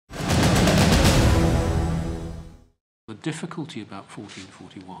difficulty about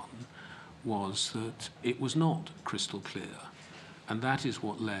 1441 was that it was not crystal clear, and that is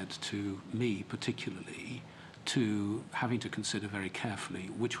what led to me particularly to having to consider very carefully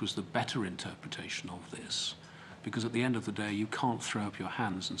which was the better interpretation of this. Because at the end of the day, you can't throw up your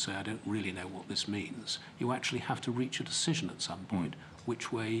hands and say, I don't really know what this means. You actually have to reach a decision at some point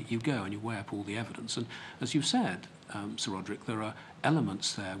which way you go, and you weigh up all the evidence. And as you've said, Sir Roderick, there are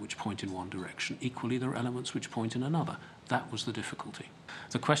elements there which point in one direction. Equally, there are elements which point in another. That was the difficulty.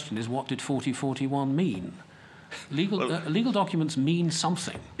 The question is, what did 4041 mean? Legal documents mean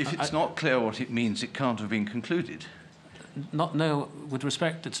something. If it's not clear what it means, it can't have been concluded. No, with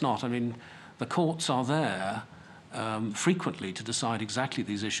respect, it's not. I mean, the courts are there frequently to decide exactly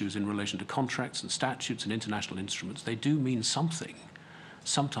these issues in relation to contracts and statutes and international instruments. They do mean something.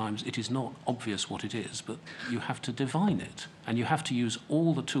 Sometimes it is not obvious what it is, but you have to divine it, and you have to use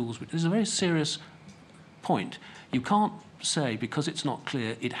all the tools. This is a very serious point. You can't say, because it's not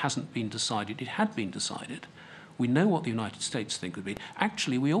clear, it hasn't been decided. It had been decided. We know what the United States think it would be.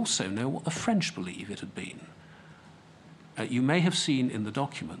 Actually, we also know what the French believe it had been. You may have seen in the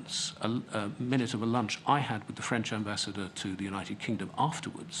documents a minute of a lunch I had with the French ambassador to the United Kingdom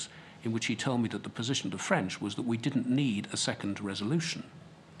afterwards, in which he told me that the position of the French was that we didn't need a second resolution.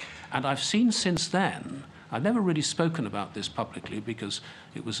 And I've seen since then, I've never really spoken about this publicly because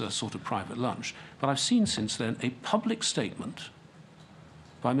it was a sort of private lunch, but I've seen since then a public statement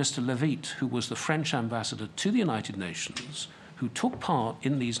by Mr. Levitte, who was the French ambassador to the United Nations, who took part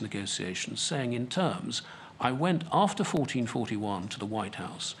in these negotiations, saying in terms, I went after 1441 to the White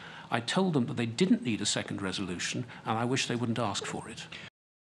House. I told them that they didn't need a second resolution, and I wish they wouldn't ask for it.